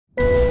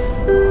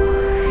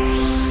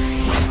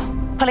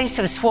Police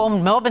have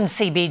swarmed Melbourne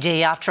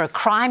CBD after a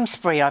crime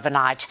spree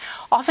overnight.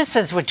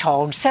 Officers were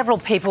told several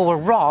people were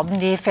robbed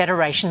near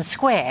Federation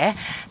Square.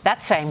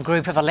 That same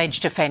group of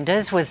alleged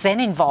offenders was then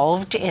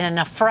involved in an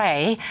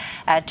affray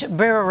at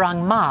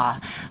Birrarung Ma.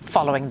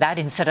 Following that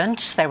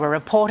incident, they were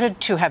reported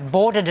to have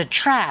boarded a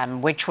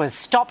tram which was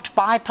stopped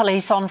by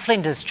police on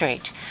Flinders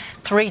Street.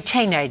 3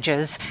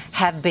 teenagers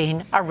have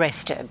been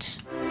arrested.